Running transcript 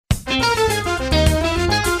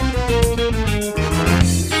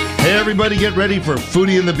everybody, get ready for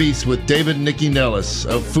Foodie and the Beast with David and Nikki Nellis.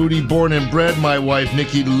 A foodie born and bred, my wife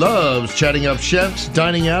Nikki loves chatting up chefs,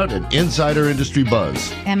 dining out, and insider industry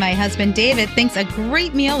buzz. And my husband David thinks a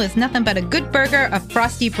great meal is nothing but a good burger, a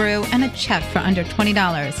frosty brew, and a check for under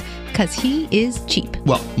 $20. Because he is cheap.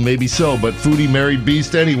 Well, maybe so, but Foodie married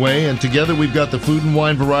Beast anyway, and together we've got the food and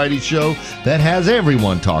wine variety show that has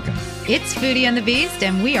everyone talking. It's Foodie and the Beast,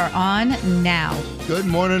 and we are on now. Good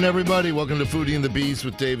morning, everybody. Welcome to Foodie and the Beast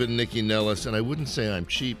with David and Nikki Nellis. And I wouldn't say I'm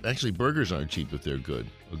cheap. Actually, burgers aren't cheap if they're good.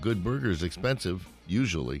 A good burger is expensive,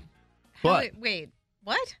 usually. But Wait,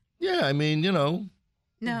 what? yeah, I mean, you know.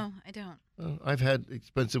 No, I don't. I've had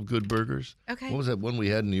expensive good burgers. Okay. What was that one we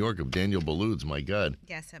had in New York of Daniel Boulud's? My God.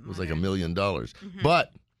 Yes, It was like $1 million.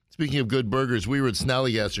 But speaking of good burgers, we were at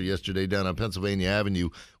Snallygaster yesterday down on Pennsylvania Avenue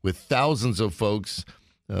with thousands of folks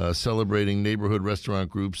celebrating neighborhood restaurant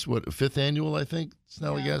groups. What, 5th annual, I think,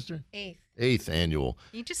 Snallygaster? 8th annual.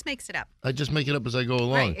 He just makes it up. I just make it up as I go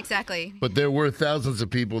along. Right, exactly. But there were thousands of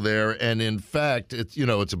people there, and in fact, it's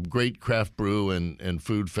a great craft brew and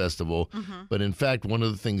food festival. But in fact, one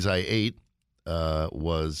of the things I ate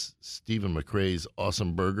was Stephen McRae's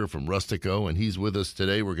awesome burger from Rustico, and he's with us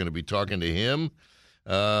today. We're going to be talking to him.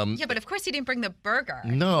 Yeah, but of course he didn't bring the burger.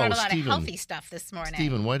 No, He brought a lot Stephen, of healthy stuff this morning.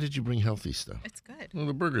 Stephen, why did you bring healthy stuff? It's good. Well,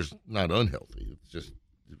 the burger's not unhealthy. It's just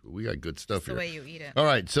we got good stuff It's the here. way you eat it. All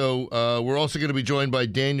right, so we're also going to be joined by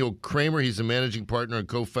Daniel Kramer. He's the managing partner and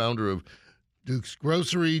co-founder of Duke's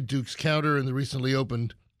Grocery, Duke's Counter, and the recently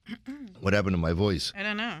opened, what happened to my voice? I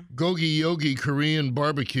don't know. Gogi Yogi Korean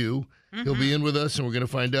Barbecue. He'll be in with us, and we're going to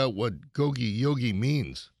find out what Gogi Yogi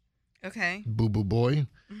means. Okay. Boo Boo Boy.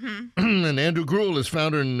 And Andrew Gruel is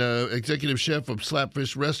founder and executive chef of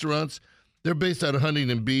Slapfish Restaurants. They're based out of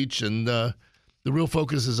Huntington Beach, and the real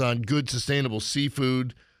focus is on good, sustainable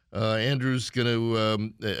seafood. Andrew's going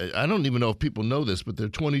to, I don't even know if people know this, but there are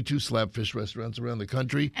 22 Slapfish restaurants around the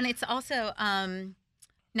country. And it's also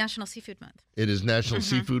National Seafood Month. It is National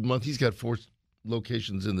Seafood Month. He's got 4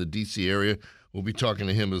 locations in the D.C. area. We'll be talking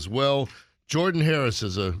to him as well. Jordan Harris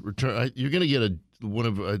is a return. You're going to get one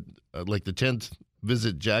of like the 10th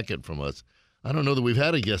visit jacket from us. I don't know that we've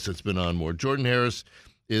had a guest that's been on more. Jordan Harris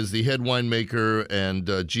is the head winemaker and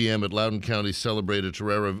GM at Loudoun County Celebrated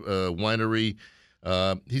Terrera Winery.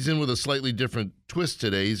 He's in with a slightly different twist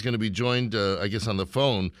today. He's going to be joined, I guess, on the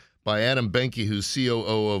phone by Adam Benke, who's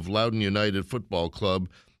COO of Loudoun United Football Club.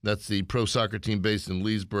 That's the pro soccer team based in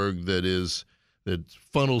Leesburg that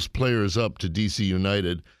funnels players up to DC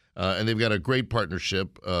United. And they've got a great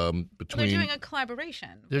partnership between... They're doing a collaboration.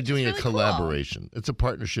 They're doing really a collaboration. Cool. It's a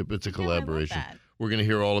partnership. It's a collaboration. I love that. We're going to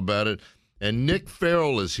hear all about it. And Nick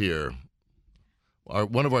Farrell is here,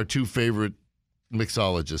 one of our 2 favorite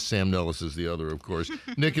mixologists. Sam Nellis is the other, of course.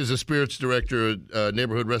 Nick is a spirits director at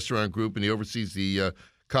Neighborhood Restaurant Group, and he oversees the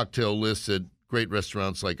cocktail lists at great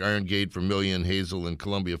restaurants like Iron Gate, Vermilion, Hazel, and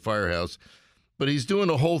Columbia Firehouse. But he's doing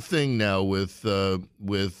a whole thing now with a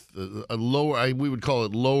lower, we would call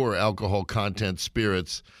it lower alcohol content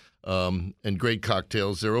spirits and great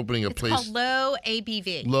cocktails. They're opening a place. It's called Low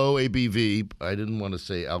ABV. Low ABV. I didn't want to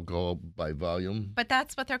say alcohol by volume. But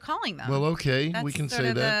that's what they're calling them. Well, okay, that's we can sort say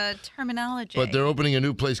of that. the terminology. But they're opening a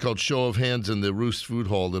new place called Show of Hands in the Roost Food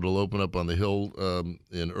Hall that'll open up on the Hill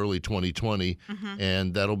in early 2020,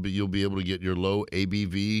 and you'll be able to get your low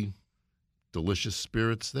ABV delicious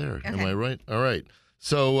spirits there. Okay. Am I right? All right.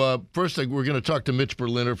 So first, we're going to talk to Mitch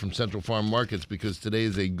Berliner from Central Farm Markets because today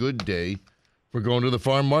is a good day for going to the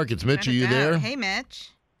farm markets. Mitch, are you there? Hey, Mitch.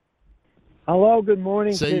 Hello, good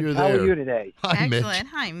morning. Say kids. you're How there. are you today? Hi, Excellent. Mitch.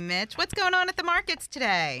 Hi, Mitch. What's going on at the markets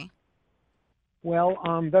today? Well,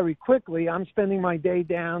 very quickly, I'm spending my day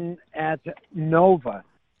down at Nova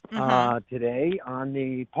today on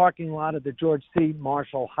the parking lot of the George C.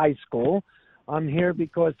 Marshall High School. I'm here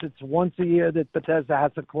because it's once a year that Bethesda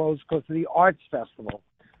has to close because of the Arts Festival.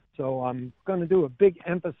 So I'm going to do a big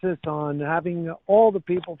emphasis on having all the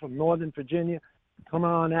people from Northern Virginia come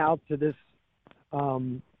on out to this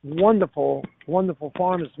wonderful, wonderful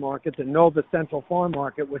farmers market, the Nova Central Farm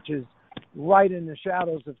Market, which is right in the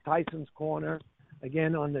shadows of Tyson's Corner,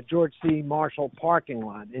 again on the George C. Marshall parking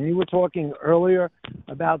lot. And you were talking earlier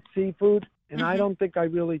about seafood, and I don't think I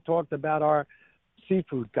really talked about our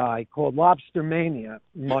seafood guy called Lobster Mania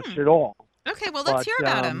much at all. Okay, well, let's hear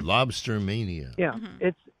about him. Lobster Mania. Yeah,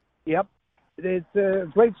 it's a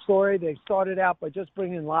great story. They started out by just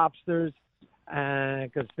bringing lobsters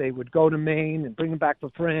because they would go to Maine and bring them back for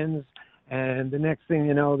friends. And the next thing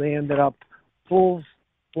you know, they ended up full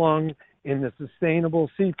flung in the sustainable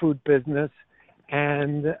seafood business.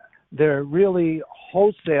 And they're really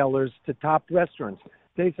wholesalers to top restaurants.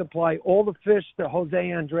 they supply all the fish to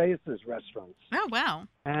Jose Andreas's restaurants. Oh, wow.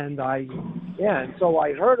 And so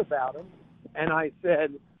I heard about him, and I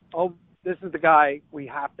said, oh, this is the guy we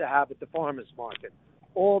have to have at the farmer's market.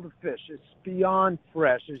 All the fish is beyond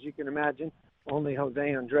fresh, as you can imagine. Only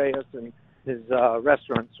Jose Andreas and his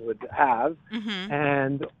restaurants would have. Mm-hmm.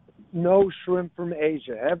 And no shrimp from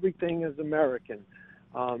Asia. Everything is American.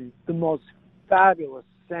 The most fabulous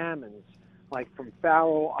salmons, like from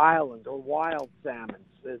Faroe Island, or wild salmons.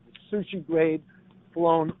 The sushi grade,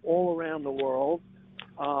 flown all around the world.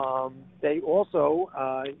 They also,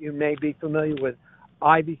 you may be familiar with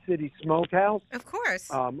Ivy City Smokehouse. Of course.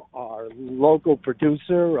 Our local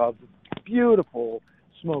producer of beautiful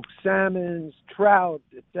smoked salmons, trout,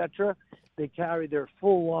 etc. They carry their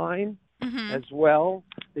full line as well.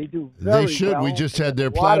 They do very They should. well. We just had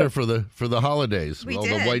their platter for the holidays. We all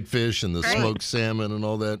did. the whitefish and the Right. smoked salmon and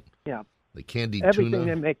all that. Yeah. The candied Everything tuna.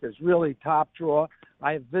 they make is really top drawer.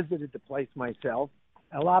 I have visited the place myself.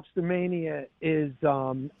 Lobster Mania is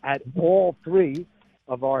at all three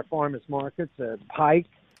of our farmers markets, at Pike,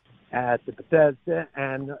 at the Bethesda,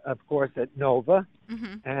 and of course at Nova.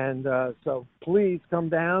 Mm-hmm. And so please come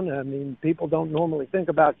down. I mean, people don't normally think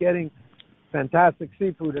about getting fantastic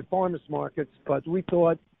seafood at farmers markets, but we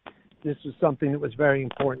thought this was something that was very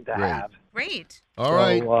important to Great. have. Great. All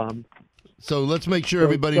right. So, So let's make sure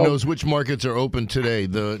everybody knows which markets are open today.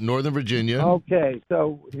 The Northern Virginia. okay,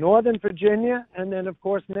 so Northern Virginia, and then, of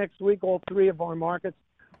course, next week, all three of our markets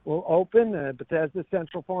will open. Bethesda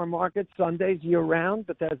Central Farm Market, Sundays year-round,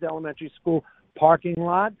 Bethesda Elementary School parking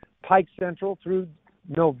lot, Pike Central through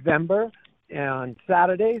November, and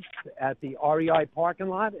Saturdays at the REI parking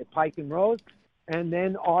lot at Pike and Rose, and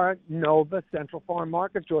then our Nova Central Farm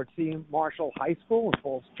Market, George C. Marshall High School and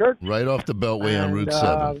Falls Church. Right off the Beltway on Route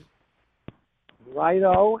 7.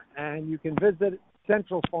 Righto, and you can visit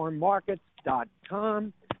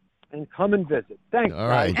centralfarmmarkets.com and come and visit. Thanks, All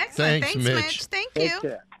right. guys. Excellent. Thanks, Thanks, Mitch. Thank Take you.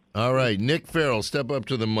 care. All right. Nick Farrell, step up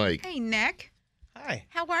to the mic. Hey, Nick. Hi.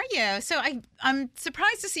 How are you? So I'm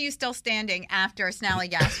surprised to see you still standing after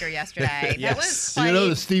Snallygaster yesterday. That was Yes. quite... You know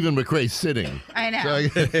that Stephen McRae's sitting. I know.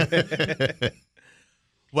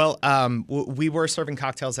 Well, we were serving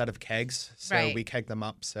cocktails out of kegs, so Right. we kegged them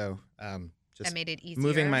up. So just That made it easier.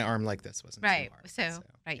 moving my arm like this wasn't Right. too hard. So,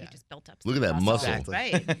 right, yeah. you just built up. Look some at that muscle. Exactly.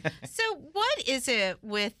 Right. So, what is it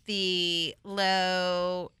with the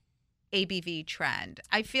low ABV trend?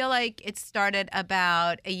 I feel like it started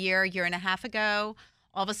about a year and a half ago.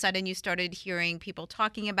 All of a sudden, you started hearing people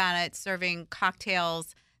talking about it, serving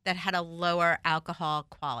cocktails that had a lower alcohol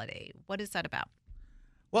quality. What is that about?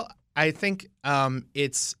 Well, I think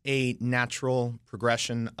it's a natural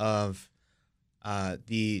progression of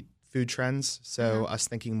the food trends. So us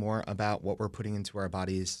thinking more about what we're putting into our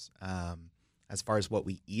bodies as far as what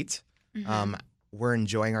we eat. We're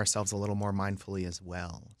enjoying ourselves a little more mindfully as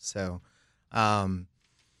well. So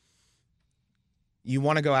you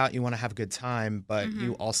want to go out, you want to have a good time, but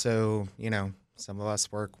you also, some of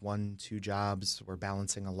us work 1-2 jobs. We're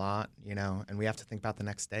balancing a lot, and we have to think about the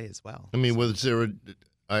next day as well. I mean, was there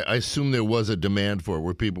I assume there was a demand for it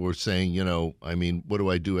where people were saying, what do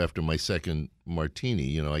I do after my second martini?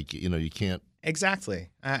 You can't. Exactly.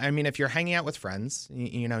 I mean, if you're hanging out with friends,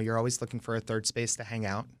 you're always looking for a third space to hang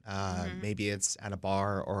out. Maybe it's at a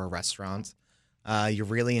bar or a restaurant. You're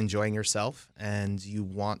really enjoying yourself, and you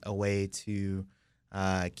want a way to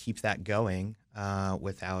keep that going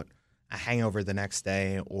without a hangover the next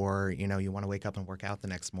day, or you want to wake up and work out the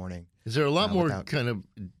next morning. Is there a lot more without- kind of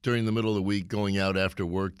during the middle of the week going out after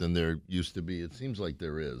work than there used to be? It seems like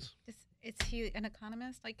there is. Is he an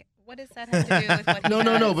economist? Like, what does that have to do with what he No,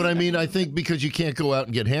 does? but I mean, I think because you can't go out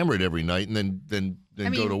and get hammered every night and then I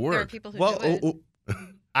mean, go to there are work. people who Well, do it.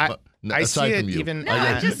 I Aside see from it you. even. No,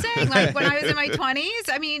 I'm just saying, like, when I was in my 20s,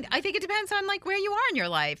 I mean, I think it depends on, like, where you are in your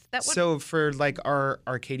life. That would, So for like our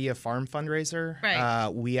Arcadia Farm fundraiser, Right.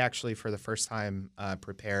 We actually for the first time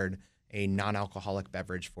prepared a non-alcoholic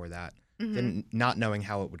beverage for that, not knowing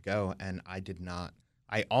how it would go, and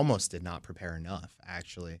I almost did not prepare enough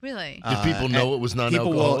actually. really? Did people know and it was People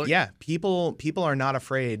non-alcoholic? people are not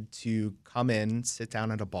afraid to come in, sit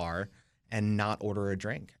down at a bar, and not order a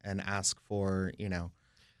drink and ask for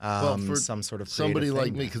for some sort of Somebody creative like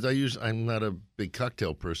thing. me, because I'm not a big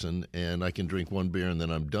cocktail person, and I can drink one beer and then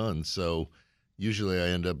I'm done. So usually I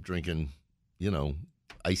end up drinking,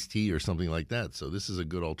 iced tea or something like that. So this is a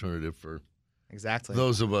good alternative for Exactly.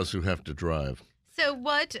 those of us who have to drive. So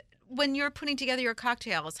when you're putting together your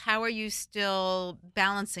cocktails, how are you still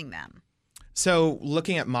balancing them? So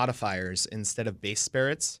looking at modifiers instead of base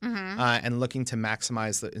spirits and looking to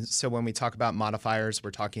maximize so when we talk about modifiers,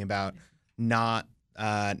 we're talking about not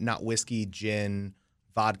whiskey, gin,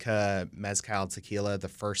 vodka, mezcal, tequila, the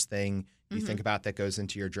first thing you think about that goes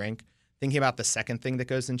into your drink. Thinking about the second thing that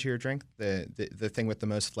goes into your drink, the thing with the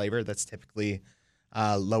most flavor, that's typically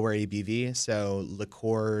lower ABV. So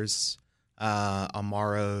liqueurs,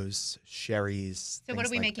 Amaros, sherries. So what are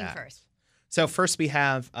we like making that. first? So first we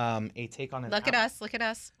have a take on an Look at us.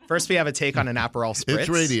 First we have a take on an Aperol Spritz. It's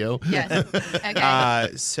radio. Yes. Okay.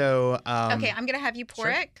 Okay, I'm going to have you pour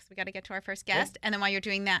it because we got to get to our first guest. And then while you're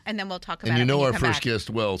doing that, and then we'll talk about And it you know when our come first back. guest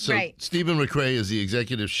well. So Right. Stephen McRae is the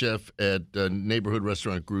executive chef at Neighborhood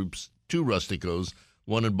Restaurant Group's 2 Rusticos,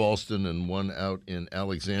 one in Ballston and one out in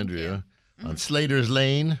Alexandria on Slater's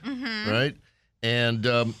Lane, right?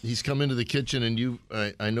 And he's come into the kitchen, and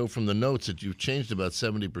I know from the notes that you've changed about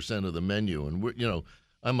 70% of the menu. And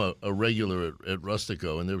I'm a regular at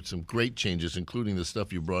Rustico, and there were some great changes, including the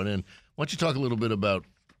stuff you brought in. Why don't you talk a little bit about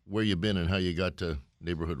where you've been and how you got to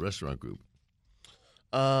Neighborhood Restaurant Group?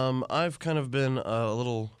 I've kind of been a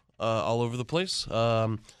little all over the place.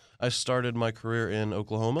 I started my career in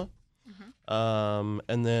Oklahoma,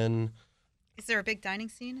 and then Is there a big dining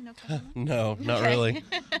scene in Oklahoma? no, not Okay. really.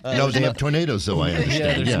 No, they have tornadoes, though, I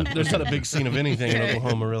understand. Yeah, there's not a big scene of anything in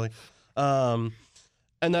Oklahoma, really.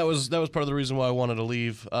 And that was part of the reason why I wanted to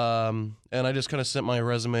leave. And I just kind of sent my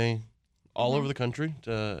resume all over the country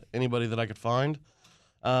to anybody that I could find.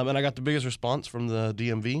 And I got the biggest response from the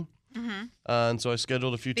DMV. And so I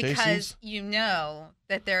scheduled a few tastings. Because you know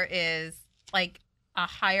that there is like a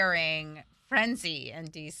hiring frenzy in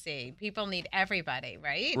DC. People need everybody,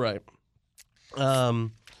 right? Right.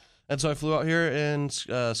 And so I flew out here and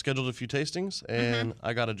scheduled a few tastings, and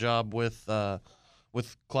I got a job with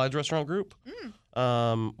Clyde's Restaurant Group.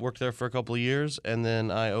 Worked there for a couple of years, and then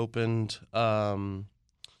I opened Rural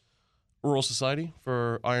Society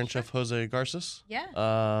for Iron Chef Jose Garces. Yeah.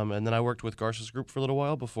 And then I worked with Garces Group for a little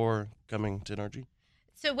while before coming to NRG.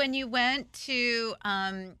 So when you went to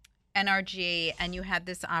NRG and you had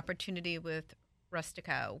this opportunity with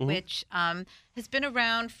Rustico, which has been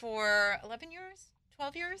around for 11 years,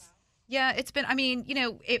 12 years? Yeah, it's been,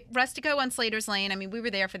 Rustico on Slater's Lane, we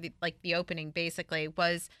were there for the opening, basically,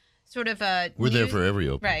 was sort of We're there for every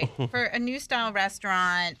opening. Right, for a new style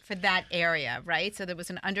restaurant for that area, right? So there was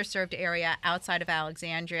an underserved area outside of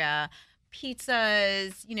Alexandria,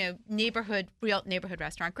 pizzas, real neighborhood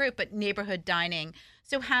restaurant group, but neighborhood dining.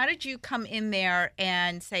 So how did you come in there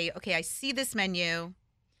and say, okay, I see this menu,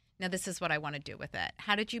 now this is what I want to do with it?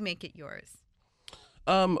 How did you make it yours?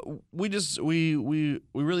 We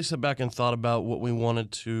really sat back and thought about what we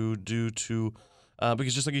wanted to do to,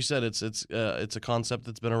 because just like you said, it's a concept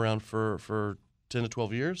that's been around for 10 to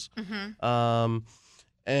 12 years, and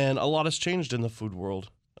a lot has changed in the food world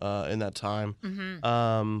in that time.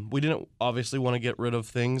 We didn't obviously want to get rid of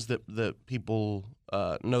things that people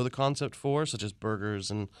know the concept for, such as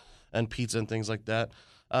burgers and pizza and things like that.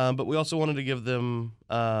 But we also wanted to give them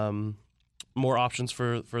more options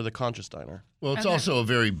for the conscious diner. Well, it's also a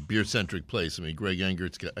very beer-centric place. Greg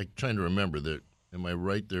Engert's got, I'm trying to remember, am I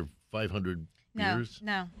right? There are 500 beers?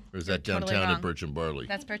 No. Or is You're that downtown totally at wrong. Birch and Barley?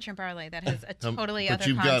 That's Birch and Barley. That has a totally but other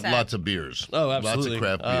you've concept. got lots of beers. Oh, absolutely. Lots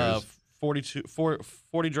of craft beers.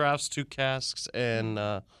 40 drafts, 2 casks, and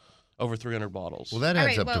over 300 bottles. Well, that All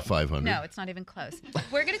adds right, up to 500. No, it's not even close.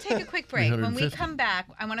 We're going to take a quick break. When we 350. come back,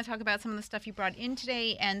 I want to talk about some of the stuff you brought in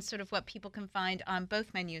today and sort of what people can find on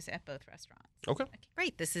both menus at both restaurants. Okay.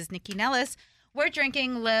 Great. This is Nikki Nellis. We're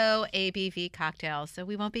drinking low ABV cocktails, so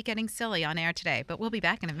we won't be getting silly on air today, but we'll be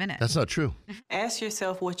back in a minute. That's not true. Ask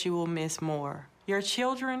yourself what you will miss more, your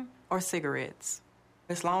children or cigarettes.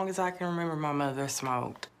 As long as I can remember, my mother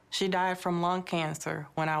smoked. She died from lung cancer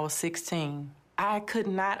when I was 16. I could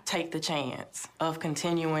not take the chance of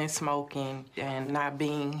continuing smoking and not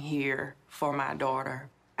being here for my daughter.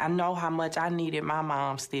 I know how much I needed my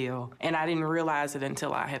mom still, and I didn't realize it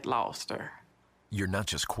until I had lost her. You're not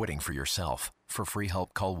just quitting for yourself. For free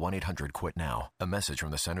help, call 1-800-QUIT-NOW. A message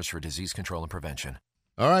from the Centers for Disease Control and Prevention.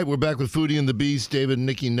 All right, we're back with Foodie and the Beast, David and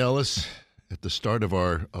Nikki Nellis, at the start of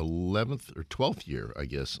our 11th or 12th year, I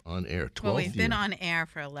guess, on air. 12th Well, we've been year. on air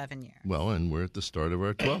for 11 years. Well, and we're at the start of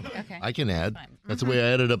our 12th. Okay. I can add. Fine. That's the way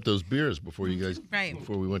I added up those beers before you guys, Right.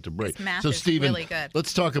 before we went to break. This math so, is Stephen, really good.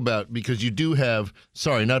 let's talk about, because you do have,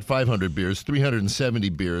 not 500 beers, 370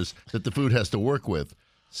 beers that the food has to work with.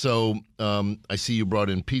 So I see you brought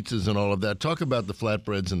in pizzas and all of that. Talk about the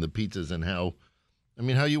flatbreads and the pizzas and how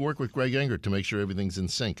you work with Greg Engert to make sure everything's in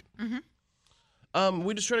sync.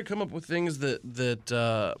 We just try to come up with things that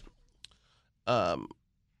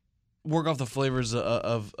work off the flavors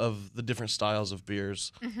of the different styles of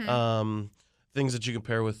beers. Things that you can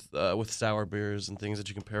pair with sour beers, and things that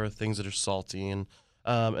you can pair with things that are salty, and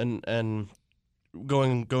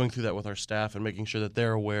going through that with our staff and making sure that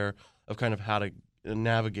they're aware of kind of how to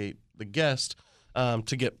navigate the guest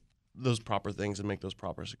to get those proper things and make those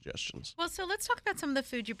proper suggestions. Well, so let's talk about some of the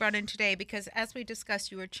food you brought in today, because as we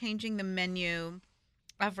discussed, you were changing the menu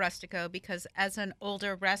of Rustico because as an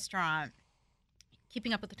older restaurant,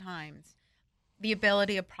 keeping up with the times, the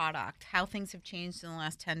ability of product, how things have changed in the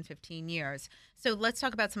last 10, 15 years. So let's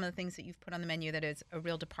talk about some of the things that you've put on the menu that is a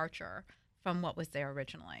real departure from what was there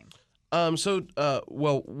originally.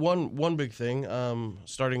 Well, one big thing,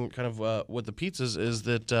 starting kind of with the pizzas, is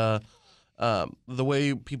that the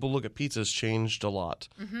way people look at pizzas changed a lot.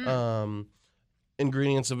 Mm-hmm.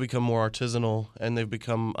 Ingredients have become more artisanal, and they've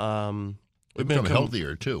become They've become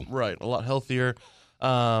healthier too. Right, a lot healthier.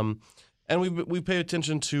 And we pay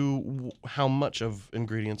attention to how much of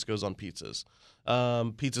ingredients goes on pizzas.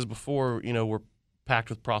 Pizzas before, were packed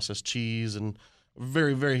with processed cheese and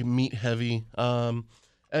very, very meat heavy.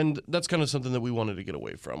 And that's kind of something that we wanted to get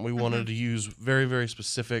away from. We wanted to use very, very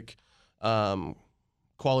specific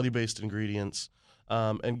quality-based ingredients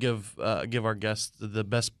and give our guests the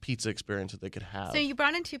best pizza experience that they could have. So you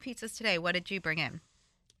brought in 2 pizzas today. What did you bring in?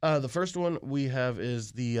 The first one we have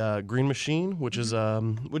is the Green Machine, which is a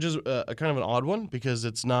kind of an odd one because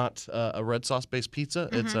it's not a red sauce based pizza.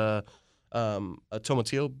 It's a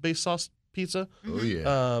tomatillo based sauce pizza. Oh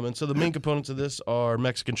yeah. And so the main components of this are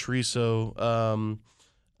Mexican chorizo,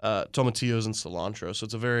 tomatillos, and cilantro. So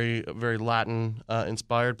it's a very very Latin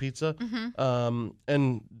inspired pizza.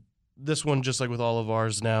 And this one, just like with all of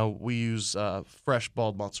ours now, we use fresh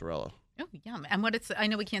bald mozzarella. Oh, yum. And I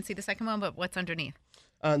know we can't see the second one, but what's underneath?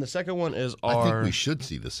 And the second one is I think we should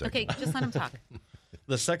see the second. Okay, just let him talk.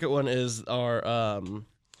 The second one is our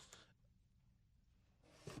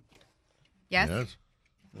Yes? there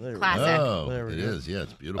we go. Classic. Oh, There we it go. is. Yeah,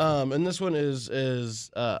 it's beautiful. And this one is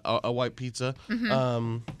a white pizza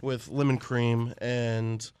with lemon cream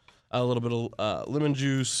and a little bit of lemon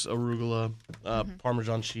juice, arugula,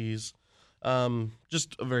 Parmesan cheese.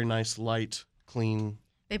 Just a very nice, light, clean.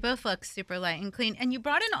 They both look super light and clean. And you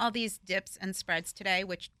brought in all these dips and spreads today,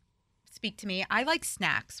 which speak to me. I like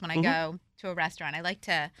snacks when I go to a restaurant. I like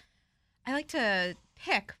to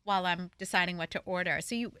pick while I'm deciding what to order.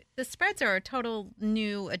 So the spreads are a total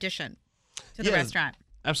new addition to the restaurant.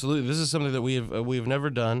 Absolutely. This is something that we have never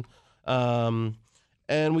done.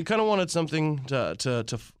 And we kind of wanted something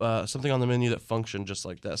something on the menu that functioned just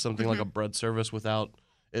like that, something like a bread service without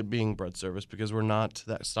it being bread service, because we're not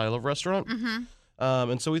that style of restaurant.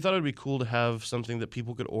 And so we thought it'd be cool to have something that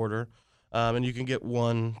people could order, and you can get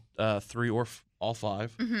 1, 3, or all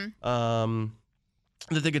 5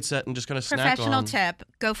 that they could set and just kind of snack on. Professional tip: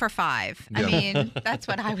 go for 5. I mean, that's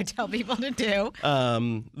what I would tell people to do.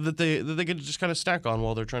 That they could just kind of snack on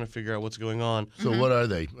while they're trying to figure out what's going on. So what are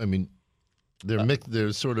they? I mean, they're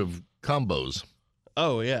they're sort of combos.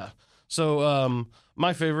 Oh yeah. So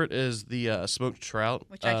my favorite is the smoked trout,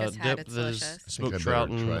 which I just had. dip. It's That is delicious. smoked I better trout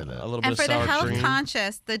and try a that. little bit And of for the sour health cream.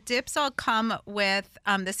 conscious, the dips all come with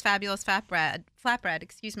this fabulous flatbread,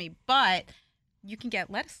 but you can get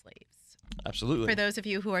lettuce leaves. Absolutely. For those of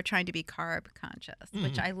you who are trying to be carb conscious,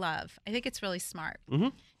 which I love. I think it's really smart.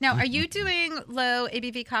 Mhm. Now, are you doing low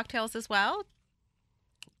ABV cocktails as well?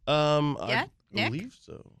 Yeah, Yeah, I Nick? believe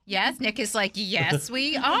so. Yes, Nick is like, yes,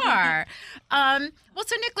 we are. Well,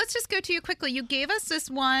 so Nick, let's just go to you quickly. You gave us this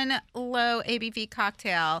one low ABV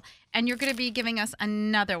cocktail, and you're going to be giving us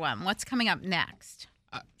another one. What's coming up next?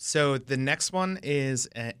 So the next one is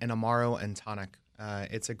an Amaro and tonic.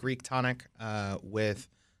 It's a Greek tonic with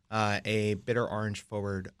a bitter orange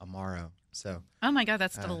forward Amaro. So Oh my God,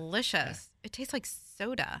 that's delicious. It tastes like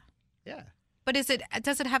soda. yeah. But does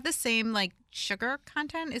it have the same like sugar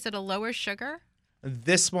content? Is it a lower sugar?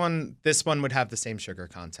 This one would have the same sugar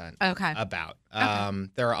content. Okay. About.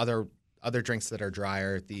 There are other drinks that are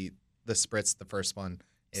drier. The spritz, the first one,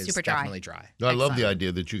 is Super dry. definitely dry. I love the Excellent.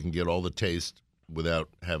 idea that you can get all the taste without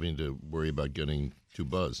having to worry about getting too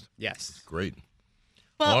buzzed. Yes. Great.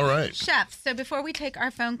 Well, All right. Chef, so before we take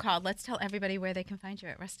our phone call, let's tell everybody where they can find you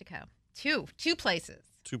at Rustico. Two places.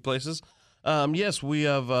 2 places. Yes, we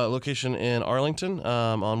have a location in Arlington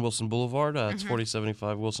on Wilson Boulevard. It's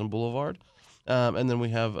 4075 Wilson Boulevard. And then we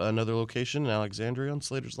have another location in Alexandria on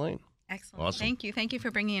Slater's Lane. Excellent. Awesome. Thank you. Thank you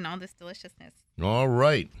for bringing in all this deliciousness. All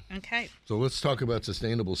right. Okay. So let's talk about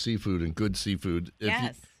sustainable seafood and good seafood.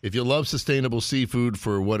 Yes. If you love sustainable seafood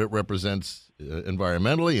for what it represents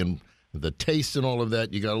environmentally and the taste and all of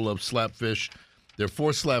that, you got to love Slapfish. There are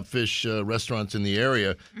 4 Slapfish restaurants in the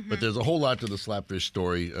area, but there's a whole lot to the Slapfish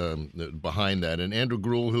story behind that. And Andrew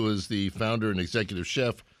Gruhl, who is the founder and executive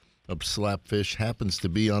chef of Slapfish, happens to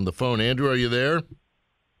be on the phone. Andrew, are you there?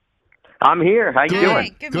 I'm here. How you Good.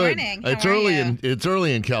 doing? Good morning. It's How are early you? it's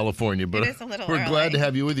early in California, but It is a little we're glad early. to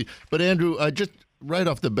have you with you. But Andrew, just right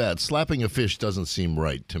off the bat, slapping a fish doesn't seem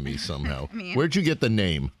right to me somehow. Where'd you get the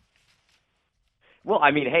name? Well,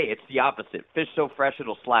 I mean, hey, it's the opposite. Fish so fresh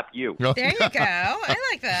it'll slap you. No. There you go. I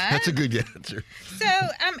like that. That's a good answer. So,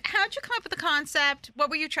 how'd you come up with the concept?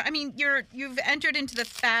 What were you trying? I mean, you've entered into the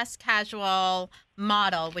fast casual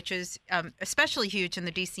model, which is especially huge in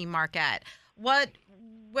the DC market. What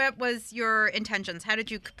was your intentions? How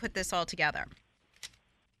did you put this all together?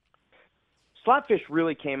 Slapfish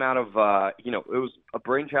really came out of, it was a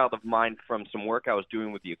brainchild of mine from some work I was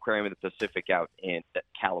doing with the Aquarium of the Pacific out in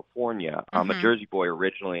California. I'm a Jersey boy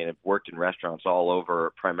originally and have worked in restaurants all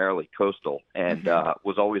over, primarily coastal, and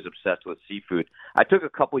was always obsessed with seafood. I took a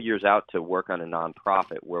couple years out to work on a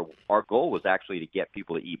nonprofit where our goal was actually to get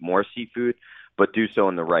people to eat more seafood, but do so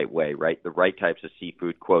in the right way, right? The right types of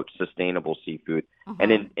seafood, quote, sustainable seafood.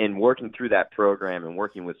 And in working through that program and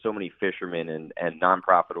working with so many fishermen and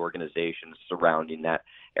nonprofit organizations surrounding that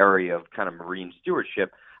area of kind of marine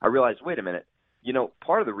stewardship, I realized, wait a minute,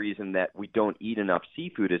 part of the reason that we don't eat enough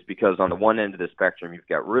seafood is because on the one end of the spectrum, you've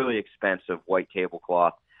got really expensive white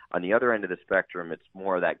tablecloth. On the other end of the spectrum, it's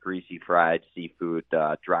more of that greasy fried seafood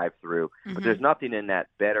drive-through. But there's nothing in that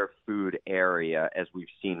better food area, as we've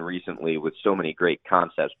seen recently with so many great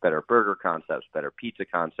concepts, better burger concepts, better pizza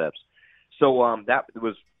concepts. So that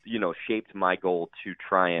was, shaped my goal to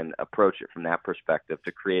try and approach it from that perspective,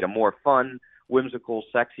 to create a more fun, whimsical,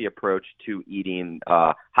 sexy approach to eating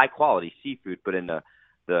high-quality seafood, but in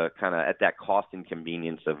the kind of at that cost and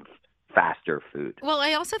convenience of faster food. Well,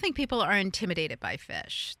 I also think people are intimidated by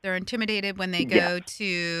fish. They're intimidated when they go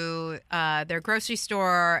to their grocery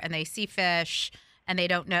store and they see fish and they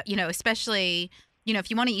don't know, especially, if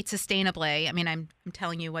you want to eat sustainably. I mean, I'm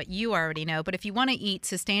telling you what you already know, but if you want to eat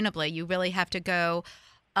sustainably, you really have to go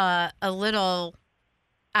a little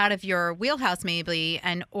out of your wheelhouse maybe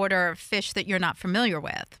and order fish that you're not familiar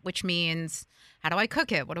with, which means, how do I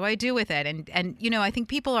cook it? What do I do with it? And I think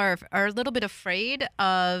people are a little bit afraid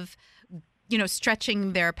of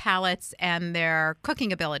stretching their palates and their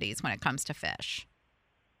cooking abilities when it comes to fish.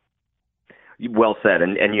 Well said,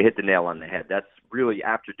 and you hit the nail on the head. That's really,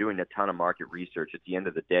 after doing a ton of market research, at the end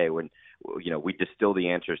of the day, when we distill the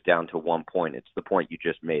answers down to one point, it's the point you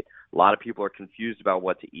just made. A lot of people are confused about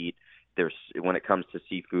what to eat when it comes to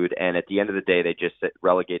seafood, and at the end of the day, they just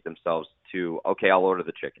relegate themselves to, okay, I'll order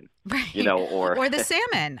the chicken, right. or the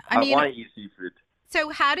salmon. I want to eat seafood. So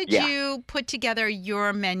how did you put together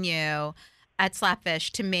your menu at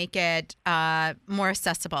Slapfish to make it more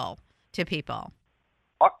accessible to people?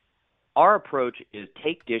 Our approach is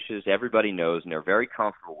take dishes everybody knows and they're very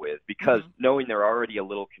comfortable with, because knowing they're already a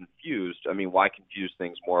little confused, I mean, why confuse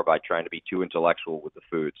things more by trying to be too intellectual with the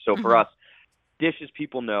food? So for us, dishes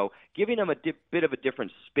people know, giving them a bit of a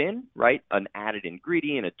different spin, right? An added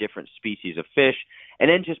ingredient, a different species of fish, and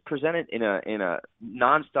then just present it in a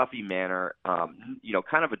non-stuffy manner,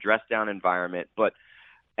 kind of a dressed-down environment, but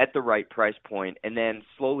at the right price point, and then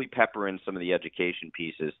slowly pepper in some of the education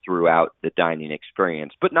pieces throughout the dining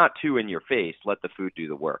experience, but not too in your face. Let the food do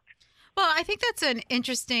the work. Well, I think that's an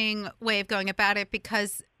interesting way of going about it,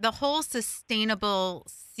 because the whole sustainable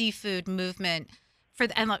seafood movement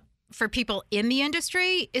for people in the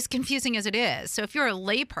industry is confusing as it is. So if you're a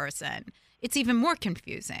layperson, it's even more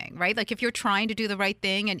confusing, right? Like if you're trying to do the right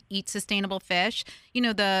thing and eat sustainable fish,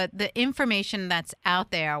 the information that's out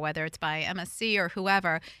there, whether it's by MSC or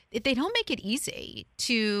whoever, they don't make it easy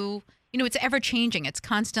to, it's ever changing. It's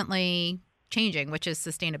constantly changing, which is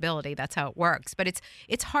sustainability. That's how it works. But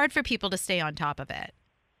it's hard for people to stay on top of it.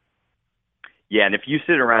 Yeah, and if you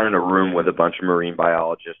sit around in a room with a bunch of marine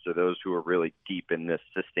biologists or those who are really deep in this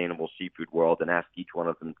sustainable seafood world and ask each one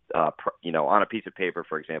of them, on a piece of paper,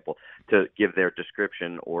 for example, to give their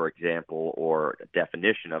description or example or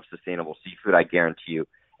definition of sustainable seafood, I guarantee you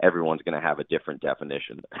everyone's going to have a different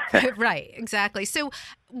definition. Right, exactly. So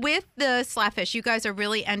with the Slapfish, you guys are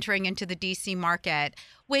really entering into the DC market,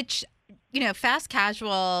 which, fast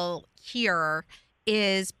casual here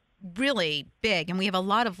is really big, and we have a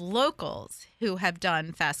lot of locals who have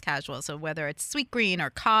done fast casual. So whether it's Sweetgreen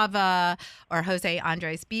or Cava or Jose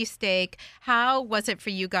Andres Beefsteak, how was it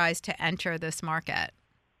for you guys to enter this market?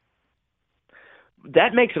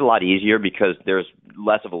 That makes it a lot easier because there's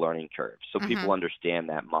less of a learning curve, so people understand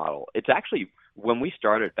that model. It's actually, when we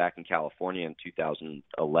started back in California in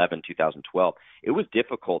 2011, 2012, it was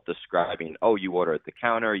difficult describing, you order at the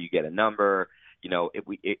counter, you get a number.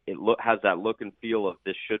 It has that look and feel of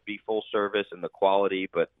this should be full service and the quality,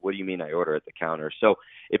 but what do you mean I order at the counter? So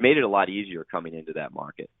it made it a lot easier coming into that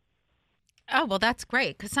market. Oh, well, that's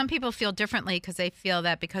great because some people feel differently because they feel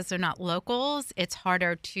that because they're not locals, it's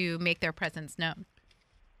harder to make their presence known.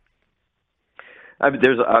 I mean,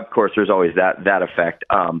 there's always that effect.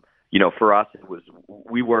 For us,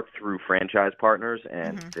 we work through franchise partners,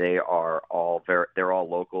 and they're all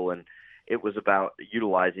local, and it was about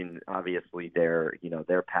utilizing obviously their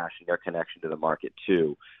passion, their connection to the market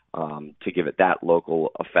too, to give it that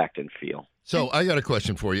local effect and feel. So I got a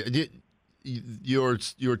question for you. Your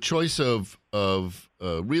choice of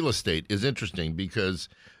real estate is interesting because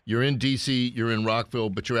you're in D.C., you're in Rockville,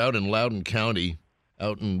 but you're out in Loudoun County,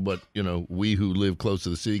 out in what we who live close to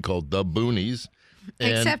the city call the boonies.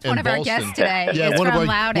 Except one of our guests today is one from of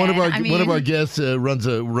Loudoun. One of our guests runs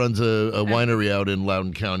a winery out in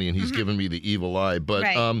Loudoun County, and he's given me the evil eye. But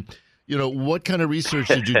right. What kind of research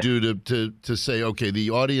did you do to say, okay, the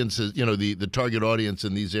audience is, the target audience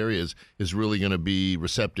in these areas is really going to be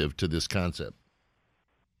receptive to this concept?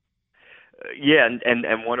 Yeah,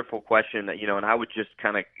 and wonderful question. And I would just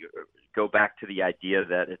kind of go back to the idea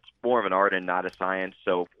that it's more of an art and not a science.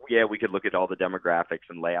 So yeah, we could look at all the demographics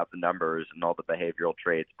and lay out the numbers and all the behavioral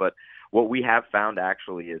traits. But what we have found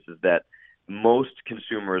actually is that most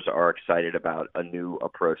consumers are excited about a new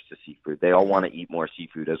approach to seafood. They all want to eat more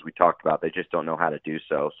seafood, as we talked about. They just don't know how to do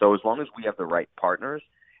so. So as long as we have the right partners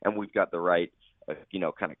and we've got the right,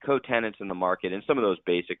 kind of co-tenants in the market and some of those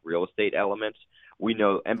basic real estate elements, we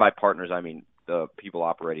know, and by partners, I mean the people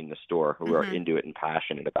operating the store who are into it and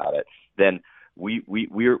passionate about it, then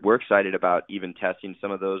we're excited about even testing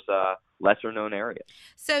some of those lesser known areas.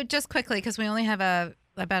 So just quickly, because we only have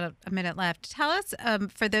about a minute left, tell us,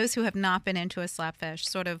 for those who have not been into a Slapfish,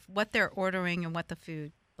 sort of what they're ordering and what the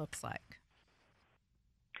food looks like.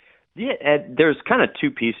 Yeah, and there's kind of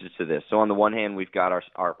two pieces to this. So on the one hand, we've got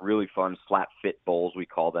our really fun slap fit bowls, we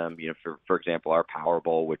call them. For example, our Power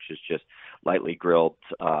Bowl, which is just lightly grilled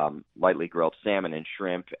salmon and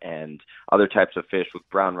shrimp and other types of fish with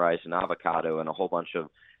brown rice and avocado and a whole bunch of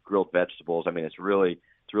grilled vegetables. I mean, it's really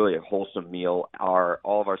a wholesome meal.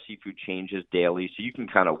 All of our seafood changes daily, so you can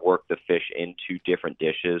kind of work the fish into different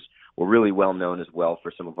dishes. We're really well known as well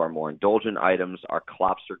for some of our more indulgent items. Our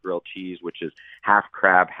Klopster grilled cheese, which is half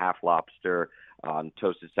crab, half lobster,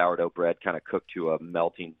 toasted sourdough bread, kind of cooked to a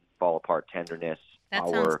melting, fall apart tenderness. That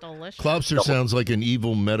sounds delicious. Klopster sounds like an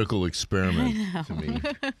evil medical experiment to me.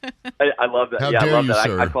 I love that. How I dare love you, that.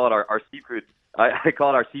 sir. I call it our seafood. I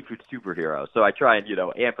call it our seafood superhero. So I try and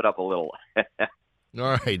amp it up a little.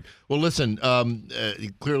 All right. Well, listen.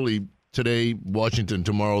 Clearly today, Washington.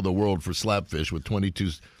 Tomorrow, the world for Slapfish with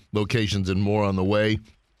 22 locations and more on the way.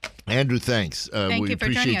 Andrew, thanks. Thank we you for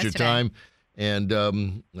appreciate joining us your today. time.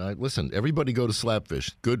 And listen, everybody go to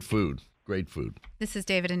Slapfish. Good food. Great food. This is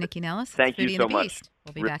David and Nikki Nellis. Thank you Foodie so and the much. Beast.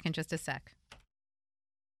 We'll be back in just a sec.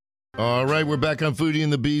 All right, we're back on Foodie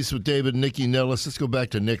and the Beast with David and Nikki Nellis. Let's go back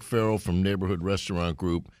to Nick Farrell from Neighborhood Restaurant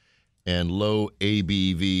Group and Low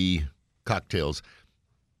ABV Cocktails.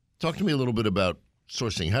 Talk to me a little bit about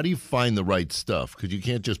sourcing. How do you find the right stuff? Because you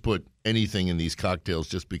can't just put anything in these cocktails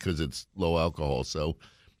just because it's low alcohol. So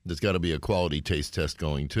there's got to be a quality taste test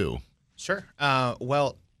going too. Sure.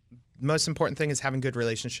 Well, most important thing is having good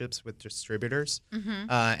relationships with distributors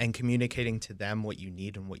and communicating to them what you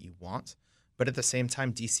need and what you want. But at the same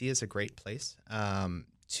time, DC is a great place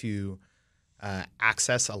to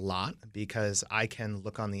access a lot because I can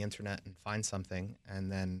look on the internet and find something,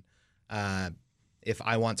 and then if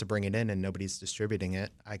I want to bring it in and nobody's distributing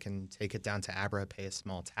it, I can take it down to Abra, pay a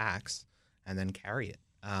small tax, and then carry it.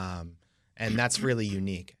 And that's really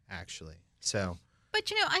unique, actually. So. But,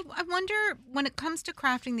 I wonder when it comes to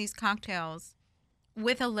crafting these cocktails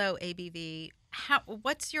with a low ABV,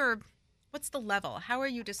 what's the level? How are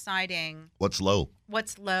you deciding What's low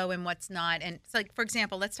and what's not? And it's like, for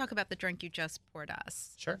example, let's talk about the drink you just poured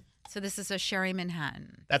us. Sure. So this is a Sherry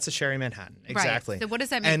Manhattan. That's a Sherry Manhattan, exactly. Right. So what does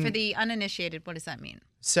that mean for the uninitiated? What does that mean?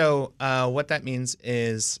 So what that means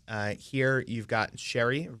is here you've got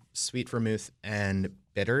sherry, sweet vermouth, and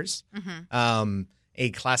bitters. Mm-hmm. A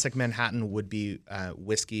classic Manhattan would be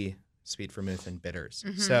whiskey, sweet vermouth, and bitters.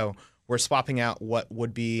 Mm-hmm. So we're swapping out what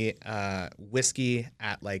would be whiskey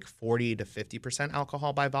at like 40 to 50%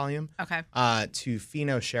 alcohol by volume. Okay. To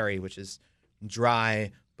Fino Sherry, which is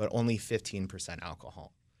dry but only 15%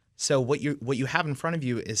 alcohol. So what you have in front of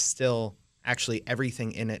you is still actually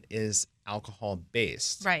everything in it is alcohol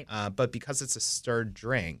based. Right. But because it's a stirred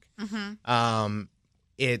drink, Mm-hmm.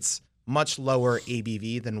 it's much lower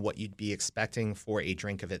ABV than what you'd be expecting for a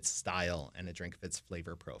drink of its style and a drink of its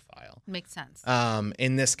flavor profile. Makes sense.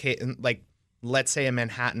 In this case, like let's say a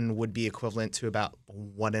Manhattan would be equivalent to about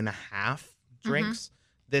 1.5 drinks.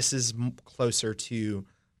 This is closer to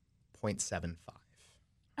 0.75.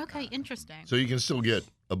 Okay, interesting. So you can still get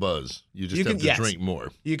a buzz. You just You have can- to yes. drink more.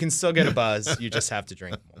 You can still get a buzz. You just have to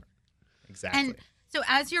drink more. Exactly. And so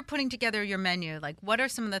as you're putting together your menu, like what are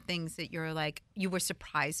some of the things that you're like you were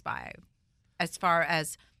surprised by as far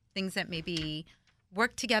as things that maybe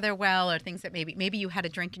work together well or things that maybe you had a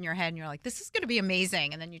drink in your head and you're like, this is going to be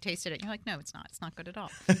amazing. And then you tasted it and you're like, no, it's not. It's not good at all.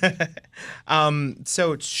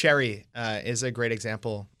 So sherry is a great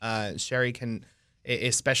example. Sherry can,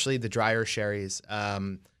 especially the drier sherries,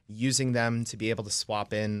 using them to be able to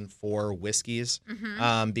swap in for whiskeys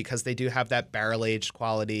because they do have that barrel-aged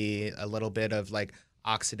quality, a little bit of like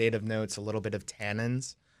oxidative notes, a little bit of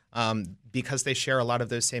tannins. Because they share a lot of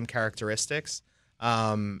those same characteristics,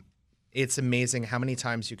 it's amazing how many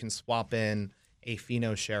times you can swap in a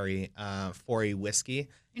Fino sherry for a whiskey,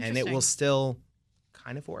 and it will still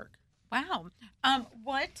kind of work. Wow.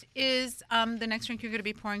 What is the next drink you're going to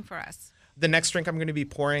be pouring for us? The next drink I'm going to be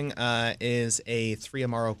pouring is a 3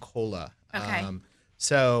 Amaro Cola. Okay.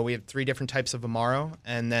 So we have 3 different types of Amaro,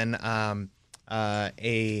 and then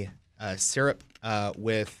a syrup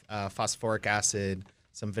with phosphoric acid,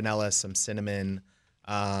 some vanilla, some cinnamon,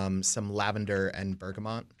 some lavender, and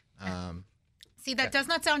bergamot. See, that does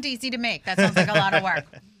not sound easy to make. That sounds like a lot of work.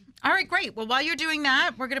 All right, great. Well, while you're doing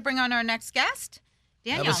that, we're going to bring on our next guest,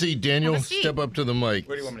 Daniel. Have a seat, Daniel. Have a seat. Step up to the mic.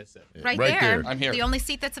 Where do you want me to sit? Right Right there. there. I'm here. The only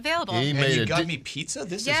seat that's available. He And made you it. got me pizza?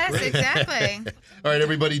 This Yes, is great. exactly. All right,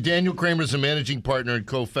 everybody. Daniel Kramer is a managing partner and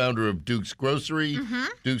co-founder of Duke's Grocery,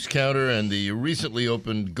 Duke's Counter, and the recently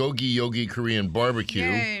opened Gogi Yogi Korean Barbecue.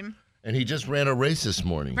 Yay. And he just ran a race this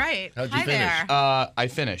morning. Right. How'd you Hi finish? there. I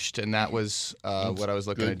finished, and that was what I was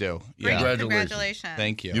looking good. to do. Great. Yeah. Congratulations.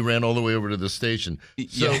 Thank you. You ran all the way over to the station.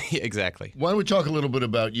 So Yeah, exactly. why don't we talk a little bit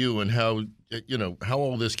about you and how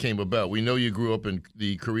all this came about? We know you grew up in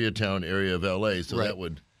the Koreatown area of L.A., so Right. that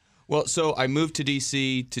would. Well, so I moved to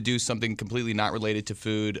D.C. to do something completely not related to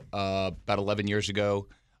food about 11 years ago.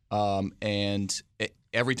 And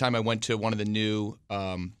every time I went to one of the new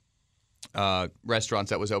restaurants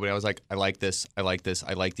that was open, I was like, I like this, I like this,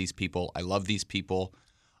 I like these people, I love these people,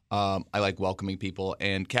 I like welcoming people.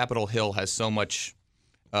 And Capitol Hill has so much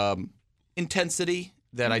intensity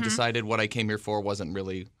that I decided what I came here for wasn't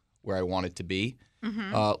really where I wanted to be.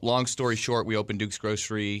 Long story short, we opened Duke's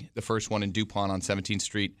Grocery, the first one in DuPont on 17th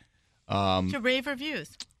Street. To rave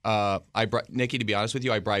reviews. Nikki, to be honest with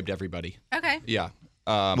you, I bribed everybody. Okay. Yeah.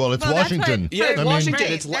 Well, it's Well, that's Washington. what- Yeah, for- it's Washington.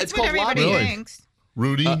 Right. It's That's called what everybody lobbying. thinks.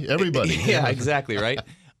 Rudy, everybody. Yeah, exactly, right?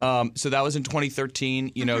 So that was in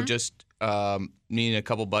 2013, just me and a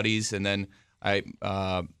couple buddies. And then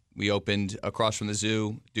we opened across from the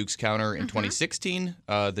zoo, Duke's Counter in 2016,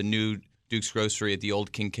 the new Duke's Grocery at the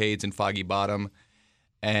old Kincaid's in Foggy Bottom,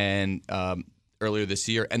 and earlier this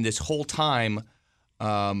year. And this whole time,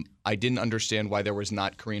 I didn't understand why there was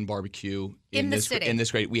not Korean barbecue In the this city. in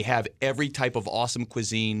this great. We have every type of awesome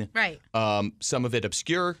cuisine. Right. Some of it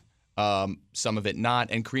obscure, some of it not,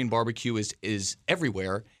 and Korean barbecue is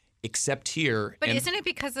everywhere except here. But and isn't it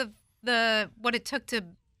because of what it took to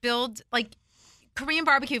build like Korean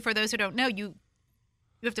barbecue? For those who don't know, you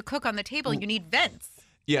have to cook on the table. You need vents.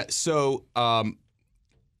 Yeah, so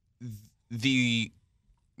the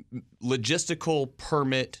logistical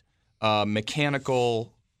permit,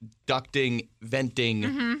 mechanical ducting,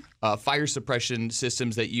 venting, fire suppression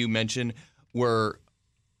systems that you mentioned were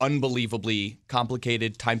unbelievably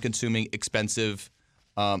complicated, time-consuming, expensive,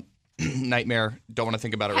 nightmare. Don't want to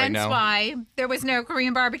think about it right Hence now. why there was no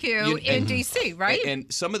Korean barbecue in D.C., right?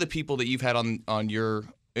 And some of the people that you've had on your,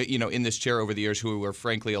 in this chair over the years who are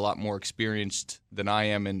frankly a lot more experienced than I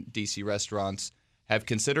am in DC restaurants have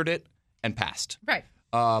considered it and passed. Right.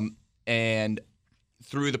 And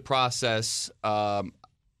through the process,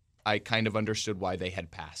 I kind of understood why they had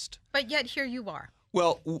passed. But yet here you are.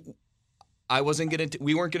 Well, we weren't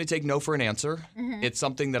going to take no for an answer. It's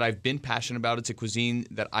something that I've been passionate about. It's a cuisine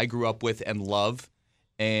that I grew up with and love.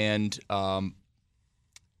 And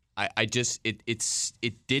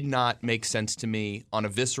it did not make sense to me on a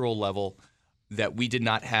visceral level that we did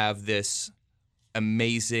not have this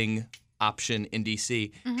amazing option in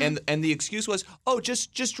DC. And the excuse was,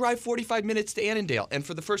 just drive 45 minutes to Annandale. And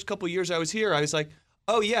for the first couple of years I was here, I was like,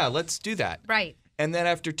 oh yeah, let's do that. Right. And then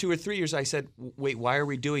after 2 or 3 years, I said, wait, why are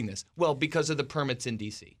we doing this? Well, because of the permits in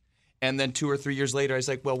D.C. And then 2 or 3 years later, I was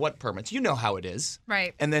like, well, what permits? You know how it is.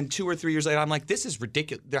 Right. And then 2 or 3 years later, I'm like, this is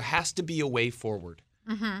ridiculous. There has to be a way forward.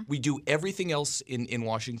 We do everything else in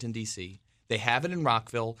Washington, D.C. They have it in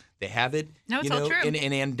Rockville. They have it No, it's all true. in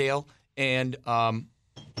Annandale. And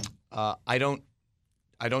I don't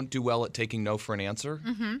do well at taking no for an answer.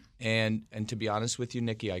 And to be honest with you,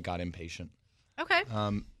 Nikki, I got impatient. Okay.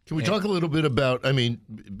 Can Can we talk a little bit about, I mean,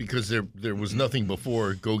 because there was nothing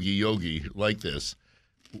before Gogi Yogi like this,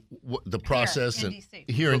 the process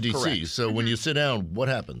here in DC. Correct. So when you sit down, what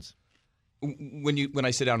happens? When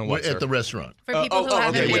I sit down and what, At the restaurant. For people who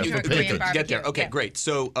haven't okay, been yeah, to a for Korean patrons. barbecue. Get there. Okay, Yeah. great.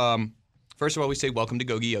 So, first of all, we say welcome to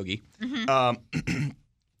Gogi Yogi.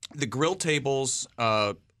 The grill tables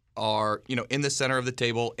are, in the center of the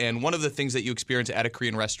table, and one of the things that you experience at a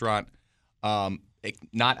Korean restaurant,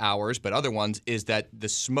 not ours, but other ones, is that the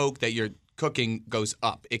smoke that you're cooking goes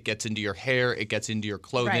up. It gets into your hair, it gets into your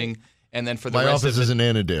clothing. Right. And then for the My rest office of is in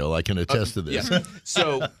Annandale. I can attest to this. Yeah.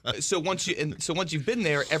 So once you've been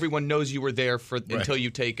there, everyone knows you were there until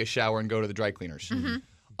you take a shower and go to the dry cleaners.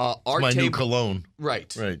 Our My new cologne.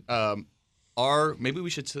 Right. Right. Maybe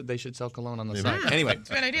they should sell cologne on the side. Anyway,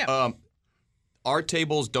 That's a good idea. our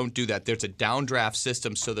tables don't do that. There's a downdraft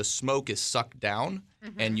system, so the smoke is sucked down,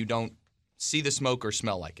 and you don't see the smoke or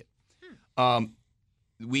smell like it.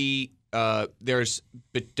 There's,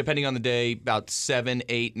 depending on the day, about 7,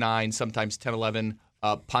 8, 9, sometimes 10, 11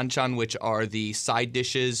 panchan, which are the side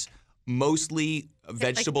dishes, mostly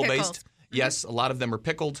vegetable based. Yes, a lot of them are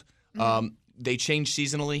pickled. They change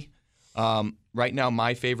seasonally. Right now,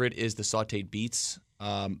 my favorite is the sautéed beets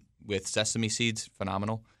with sesame seeds.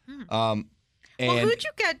 Phenomenal. Well, who'd you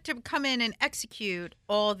get to come in and execute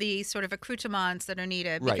all the sort of accoutrements that are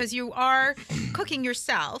needed? Right. Because you are cooking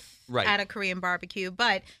yourself Right. at a Korean barbecue,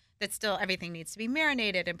 but that still everything needs to be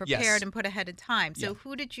marinated and prepared Yes. and put ahead of time. So Yeah.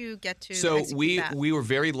 who did you get to So execute that? we were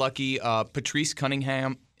very lucky. Patrice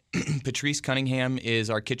Cunningham. Patrice Cunningham is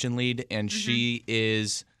our kitchen lead, and she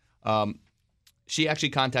is. She actually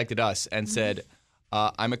contacted us and said,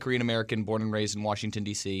 "I'm a Korean American, born and raised in Washington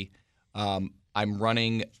D.C. I'm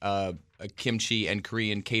running a kimchi and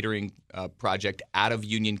Korean catering project out of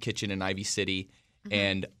Union Kitchen in Ivy City,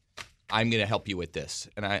 and I'm going to help you with this."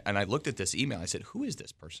 And I looked at this email. I said, "Who is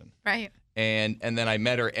this person?" Right. And then I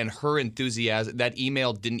met her, and her enthusiasm, that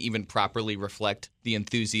email didn't even properly reflect the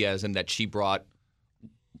enthusiasm that she brought,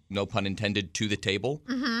 no pun intended, to the table.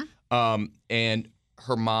 And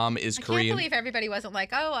her mom is I Korean. can't believe everybody wasn't like,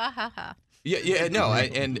 oh, ha, ha. Yeah, no.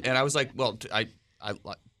 And I was like, well,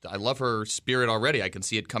 I love her spirit already. I can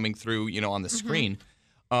see it coming through, on the screen.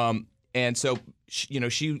 And so,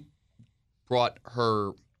 she brought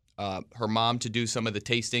her mom to do some of the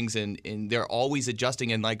tastings, and they're always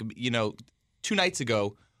adjusting. And 2 nights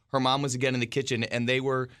ago, her mom was again in the kitchen, and they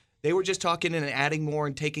were just talking and adding more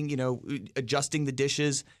and taking, adjusting the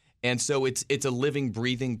dishes. And so it's a living,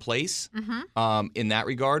 breathing place in that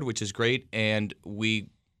regard, which is great. And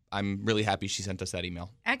I'm really happy she sent us that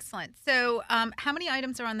email. Excellent. So how many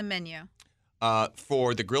items are on the menu?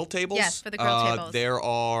 For the grill tables? Yes, for the grill tables. There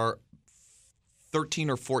are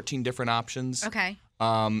 13 or 14 different options. Okay.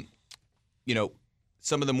 Some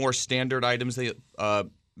of the more standard items,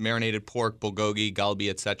 marinated pork, bulgogi, galbi,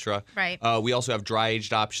 etc. Right. We also have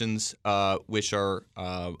dry-aged options, which are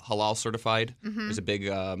halal certified. There's a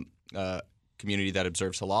big community that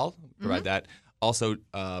observes halal. Provide that. Also,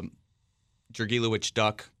 Jergilowicz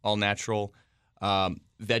duck, all natural.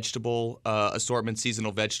 Vegetable assortment,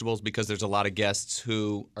 seasonal vegetables, because there's a lot of guests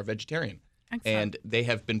who are vegetarian. Excellent. And they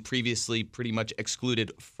have been previously pretty much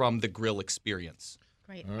excluded from the grill experience.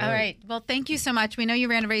 Great. All right. Well, thank you so much. We know you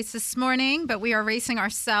ran a race this morning, but we are racing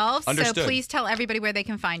ourselves. Understood. So please tell everybody where they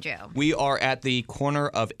can find you. We are at the corner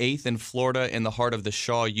of 8th and Florida in the heart of the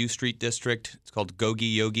Shaw U Street district. It's called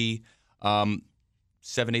Gogi Yogi,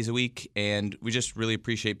 7 days a week, and we just really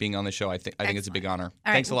appreciate being on the show. I think it's a big honor. All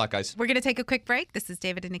right. Thanks a lot, guys. We're going to take a quick break. This is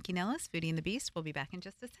David and Nikki Nellis, Foodie and the Beast. We'll be back in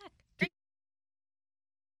just a sec.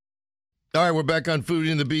 All right, we're back on Foodie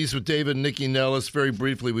and the Beast with David and Nikki Nellis. Very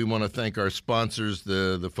briefly, we want to thank our sponsors,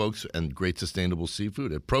 the folks and Great Sustainable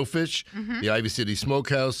Seafood at ProFish, the Ivy City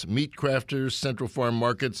Smokehouse, Meat Crafters, Central Farm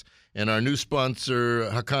Markets, and our new sponsor,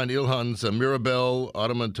 Hakan Ilhan's Mirabelle,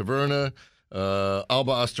 Ottoman Taverna,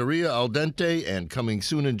 Alba Osteria, Al Dente, and coming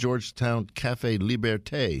soon in Georgetown, Cafe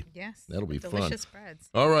Liberté. Yes. That'll be fun. Delicious breads.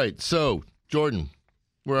 All right, so, Jordan,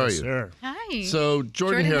 where are you? Sir. Hi. So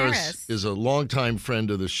Jordan Harris Harris. is a longtime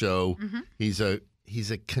friend of the show. He's a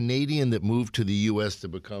Canadian that moved to the U.S. to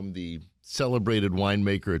become the celebrated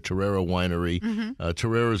winemaker at Torero Winery.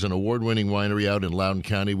 Torero is an award-winning winery out in Loudoun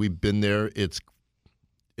County. We've been there. It's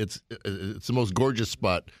the most gorgeous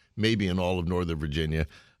spot maybe in all of Northern Virginia.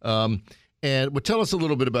 And tell us a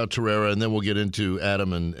little bit about Torero, and then we'll get into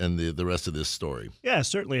Adam and the rest of this story. Yeah,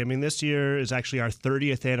 certainly. I mean, this year is actually our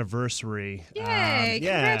 30th anniversary. Yay.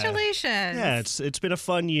 Congratulations. Yeah, it's been a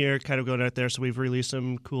fun year kind of going out there, so we've released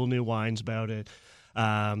some cool new wines about it.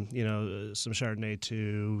 some Chardonnay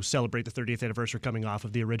to celebrate the 30th anniversary coming off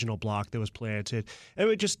of the original block that was planted. And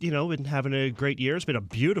we just, been having a great year. It's been a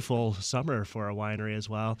beautiful summer for our winery as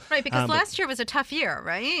well. Right, because last year was a tough year,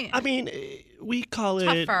 right? I mean, we call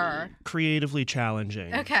it creatively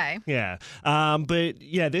challenging. Okay. Yeah. But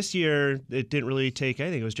yeah, this year it didn't really take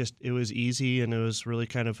anything. It was easy, and it was really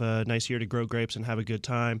kind of a nice year to grow grapes and have a good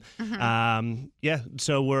time.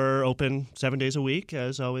 So we're open 7 days a week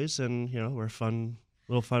as always, and we're a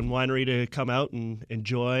little fun winery to come out and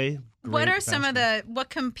enjoy. What are what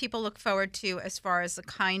can people look forward to as far as the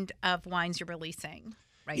kind of wines you're releasing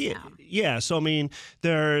now? Yeah, so I mean,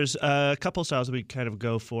 there's a couple styles that we kind of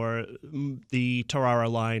go for. The Tarara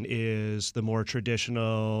line is the more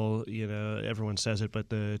traditional, everyone says it, but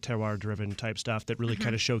the terroir-driven type stuff that really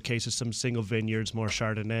kind of showcases some single vineyards, more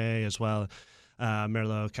Chardonnay as well.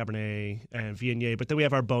 Merlot, Cabernet, and Viognier. But then we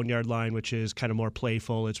have our Boneyard line, which is kind of more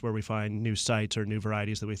playful. It's where we find new sites or new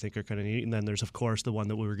varieties that we think are kind of neat. And then there's, of course, the one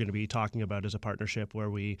that we were going to be talking about as a partnership, where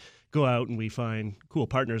we go out and we find cool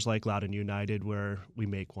partners like Loudon United, where we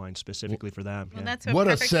make wine specifically for them. Well, that's a what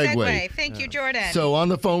perfect a segue. Thank you, Jordan. So on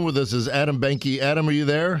the phone with us is Adam Benke. Adam, are you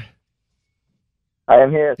there? I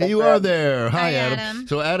am here. You are there. Hi, Adam. Adam.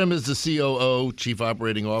 So Adam is the COO, Chief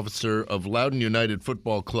Operating Officer of Loudon United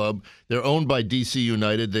Football Club. They're owned by DC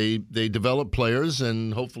United. They develop players,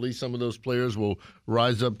 and hopefully some of those players will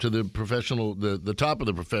rise up to the top of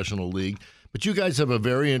the professional league. But you guys have a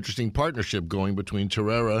very interesting partnership going between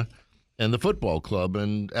Tarara and the football club.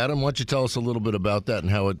 And Adam, why don't you tell us a little bit about that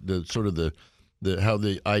and how how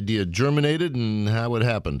the idea germinated and how it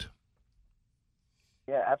happened?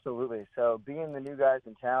 Yeah, absolutely. So being the new guys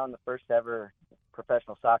in town, the first ever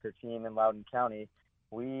professional soccer team in Loudoun County,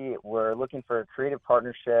 we were looking for creative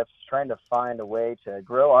partnerships, trying to find a way to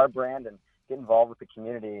grow our brand and get involved with the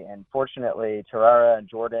community. And fortunately, Tarara and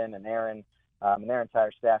Jordan and Aaron and their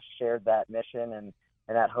entire staff shared that mission and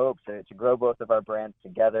that hope to grow both of our brands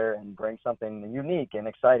together and bring something unique and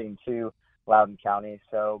exciting to Loudoun County.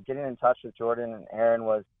 So getting in touch with Jordan and Aaron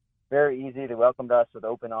was very easy. They welcomed us with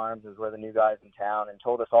open arms as we're the new guys in town and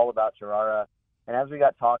told us all about Tarara. And as we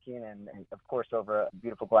got talking and of course, over a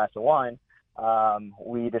beautiful glass of wine,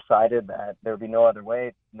 we decided that there would be no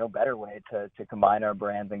better way to combine our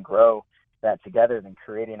brands and grow that together than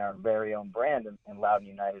creating our very own brand in Loudon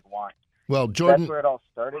United Wine. Well, Jordan, that's where it all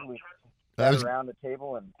started. We sat around the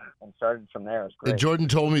table and started from there. It was great. Jordan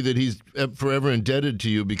told me that he's forever indebted to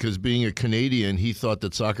you because being a Canadian, he thought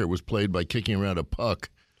that soccer was played by kicking around a puck.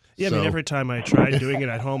 Yeah, I mean, every time I tried doing it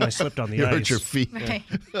at home, I slipped on the ice. You hurt your feet. Right.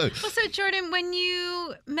 Well, so Jordan, when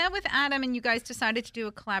you met with Adam and you guys decided to do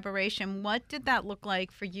a collaboration, what did that look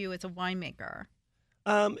like for you as a winemaker?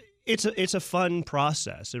 It's a fun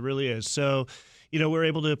process. It really is. So, we're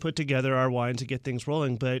able to put together our wines to get things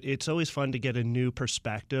rolling, but it's always fun to get a new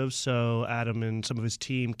perspective. So Adam and some of his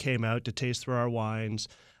team came out to taste through our wines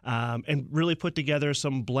and really put together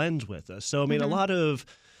some blends with us. So, I mean, a lot of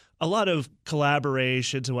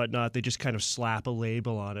collaborations and whatnot, they just kind of slap a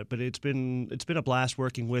label on it. But it's been a blast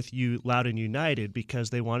working with Loudon United because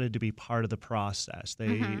they wanted to be part of the process.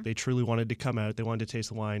 They truly wanted to come out, they wanted to taste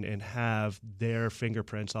the wine and have their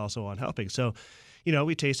fingerprints also on helping. So,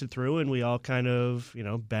 we tasted through and we all kind of,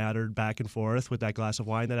 battered back and forth with that glass of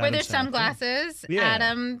wine that Were there some glasses,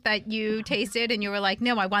 Adam, that you tasted and you were like,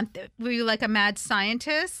 no, were you like a mad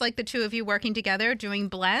scientist, like the two of you working together doing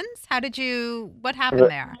blends? What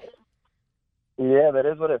happened there? Yeah, that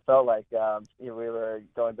is what it felt like. We were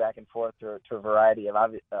going back and forth to a variety of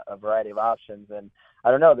options, and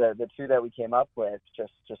I don't know, the two that we came up with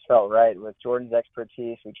just felt right. With Jordan's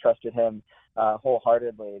expertise, we trusted him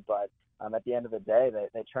wholeheartedly, but at the end of the day,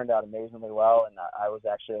 they turned out amazingly well, and I was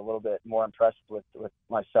actually a little bit more impressed with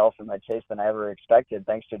myself and my taste than I ever expected.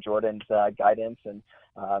 Thanks to Jordan's guidance and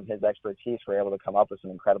his expertise, we're able to come up with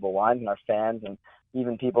some incredible wines, and our fans and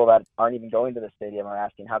even people that aren't even going to the stadium are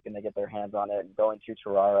asking how can they get their hands on it, and going to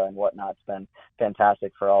Tarara and whatnot. It's been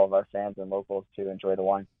fantastic for all of our fans and locals to enjoy the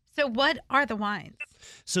wine. So what are the wines?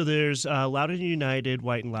 So there's Loudon United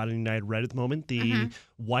White and Loudon United Red at the moment. The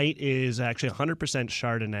white is actually 100%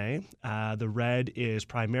 Chardonnay. The red is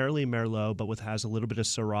primarily Merlot, but has a little bit of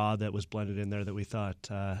Syrah that was blended in there that we thought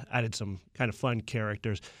added some kind of fun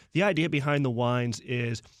characters. The idea behind the wines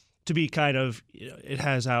is to be kind of, it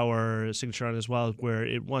has our signature on it as well, where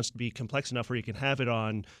it wants to be complex enough where you can have it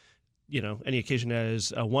on any occasion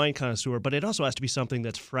as a wine connoisseur, but it also has to be something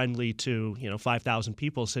that's friendly to, 5,000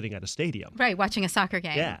 people sitting at a stadium. Right, watching a soccer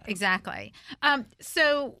game. Yeah. Exactly.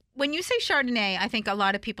 So when you say Chardonnay, I think a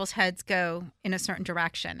lot of people's heads go in a certain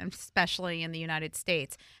direction, especially in the United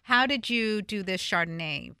States. How did you do this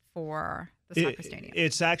Chardonnay for the soccer stadium?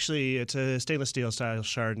 It's a stainless steel style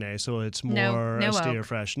Chardonnay, so it's more no austere oak.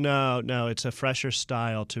 fresh. No, it's a fresher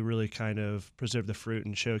style to really kind of preserve the fruit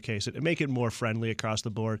and showcase it and make it more friendly across the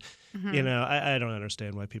board. Mhm. You know, I don't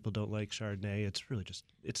understand why people don't like Chardonnay. It's really just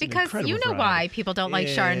an Because incredible you know variety. why people don't like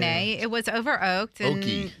Yeah. Chardonnay. It was over oaked and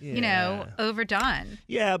Oaky. overdone.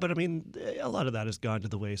 Yeah, but I mean, a lot of that has gone to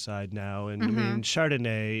the wayside now. And I mean,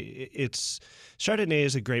 Chardonnay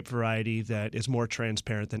is a grape variety that is more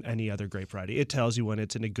transparent than any other grape variety. It tells you when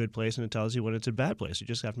it's in a good place and it tells you when it's a bad place. You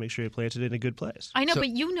just have to make sure you plant it in a good place. I know, but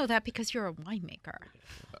you know that because you're a winemaker.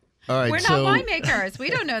 All right, We're so not winemakers. We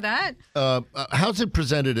don't know that. how's it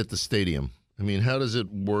presented at the stadium? I mean, how does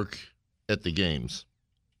it work at the games?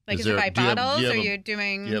 Like, is it by do you have- bottles do you or have a- you're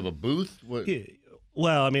doing? Do you have a booth? What? Yeah.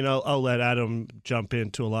 Well, I mean, I'll let Adam jump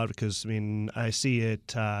into a lot because, I mean, I see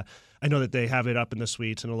it. I know that they have it up in the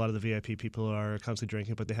suites, and a lot of the VIP people are constantly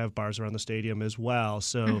drinking, but they have bars around the stadium as well.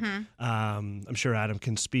 So I'm sure Adam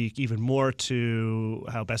can speak even more to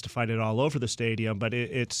how best to find it all over the stadium. But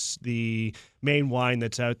it's the main wine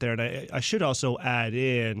that's out there. And I should also add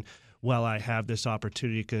in, while I have this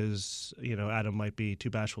opportunity, because, you know, Adam might be too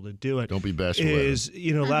bashful to do it. Don't be bashful. Is,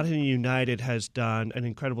 you know, Loudoun United has done an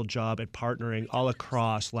incredible job at partnering all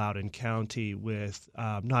across Loudoun County with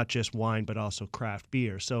not just wine, but also craft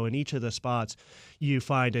beer. So in each of the spots, you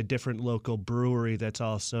find a different local brewery that's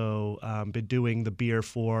also been doing the beer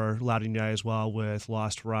for Loudoun United as well, with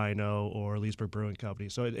Lost Rhino or Leesburg Brewing Company.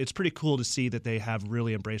 So it's pretty cool to see that they have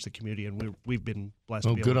really embraced the community, and we've been blessed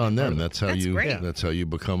to be good able to on be part them. of it. That's how you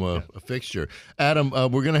become a fixture. Adam,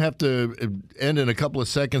 we're going to have to end in a couple of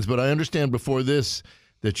seconds, but I understand before this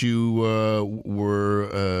that you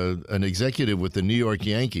were an executive with the New York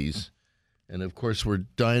Yankees. And, of course, we're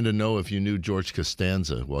dying to know if you knew George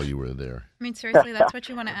Costanza while you were there. I mean, seriously, that's what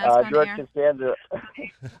you want to ask on George air? Costanza,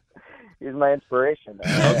 he's my inspiration.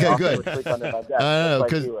 Okay, good. Sleep under my desk, just like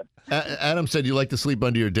Because you would. Adam said you like to sleep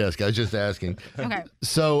under your desk. I was just asking. Okay.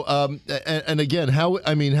 So, and again, how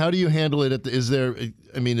do you handle it? Is there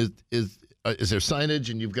signage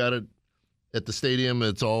and you've got it at the stadium?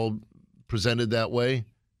 It's all presented that way.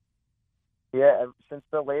 Yeah, since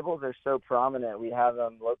the labels are so prominent, we have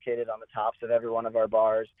them located on the tops of every one of our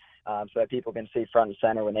bars, so that people can see front and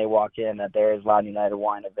center when they walk in that there is Loudoun United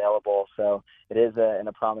wine available. So it is in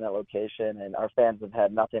a prominent location, and our fans have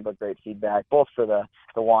had nothing but great feedback, both for the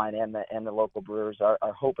wine and the local brewers. Our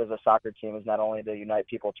hope as a soccer team is not only to unite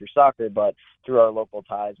people through soccer, but through our local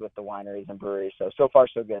ties with the wineries and breweries. So far,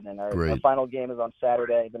 so good. And our final game is on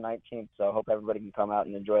Saturday, the 19th, so I hope everybody can come out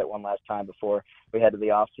and enjoy it one last time before we head to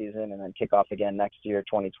the off season and then kick off again next year,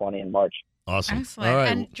 2020 in March. Awesome. Excellent. All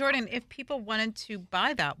right. And Jordan, if people wanted to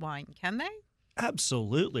buy that wine, can they?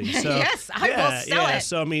 Absolutely. So, Yes, I will sell it.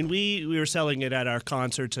 So, I mean, we were selling it at our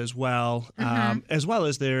concerts as well, as well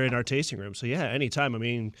as they're in our tasting room. So, yeah, anytime. I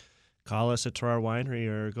mean, call us at Tarara Winery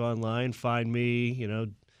or go online, find me,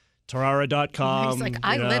 Tarara.com. He's like,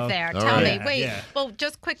 I live there. All Tell right. me. Wait, Yeah. well,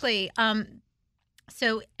 just quickly.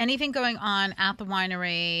 So anything going on at the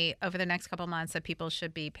winery over the next couple of months that people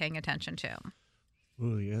should be paying attention to?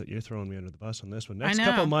 Ooh, you're throwing me under the bus on this one. I Next know.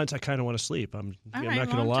 couple of months, I kind of want to sleep. I'm All not right, going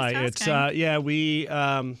to well, lie. just It's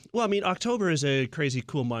well, I mean, October is a crazy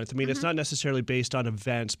cool month. I mean, it's not necessarily based on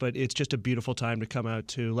events, but it's just a beautiful time to come out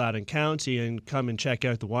to Loudoun County and come and check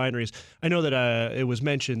out the wineries. I know that it was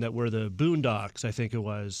mentioned that we're the Boondocks. I think it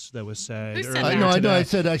was that was said. Who said earlier that? I know. I today.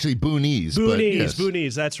 said actually boonies. But yes.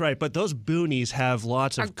 Boonies, that's right. But those boonies have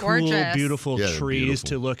lots Are of cool, gorgeous. beautiful Yeah, they're trees beautiful.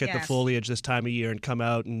 to look at the Yes. foliage this time of year and come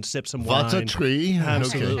out and sip some Lots wine. of tree.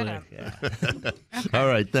 Absolutely. Okay. Yeah. All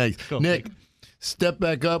right. Thanks, Cool. Nick. Step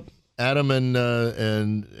back up. Adam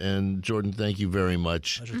and Jordan, thank you very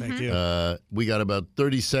much. Pleasure, thank you. We got about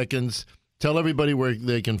 30 seconds. Tell everybody where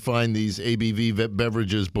they can find these ABV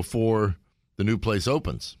beverages before the new place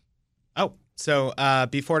opens. Oh, so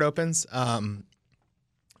before it opens,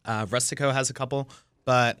 Rustico has a couple,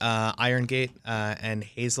 but Iron Gate and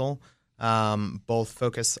Hazel both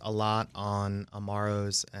focus a lot on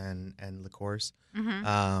Amaros and liqueurs.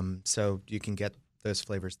 So you can get those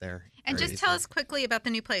flavors there. And very just tell easily. us quickly about the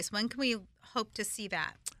new place. When can we hope to see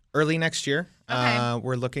that? Early next year, Okay.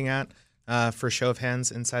 we're looking at for show of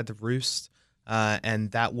hands inside the Roost,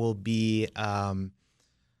 and that will be.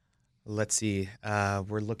 Let's see.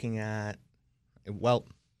 We're looking at. Well,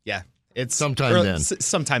 yeah, it's Sometime early- then.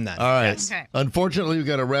 Sometime then. All right. Yes. Okay. Unfortunately, we've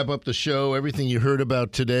got to wrap up the show. Everything you heard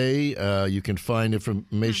about today, you can find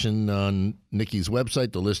information on Nikki's website,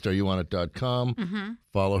 thelistareyouwantit.com.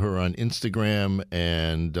 Follow her on Instagram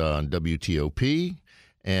and on WTOP.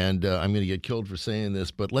 And I'm going to get killed for saying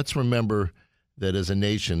this, but let's remember that as a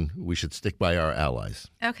nation, we should stick by our allies.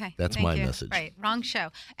 Okay. That's thank my you. message. Right. Wrong show.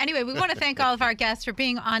 Anyway, we want to thank all of our guests for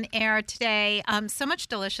being on air today. So much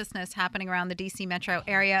deliciousness happening around the D.C. metro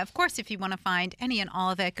area. Of course, if you want to find any and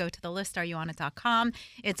all of it, go to thelistareyouonit.com.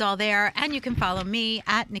 It's all there. And you can follow me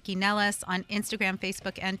at Nikki Nellis on Instagram,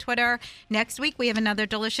 Facebook, and Twitter. Next week, we have another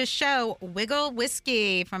delicious show, Wiggle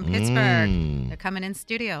Whiskey from Pittsburgh. They're coming in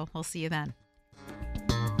studio. We'll see you then.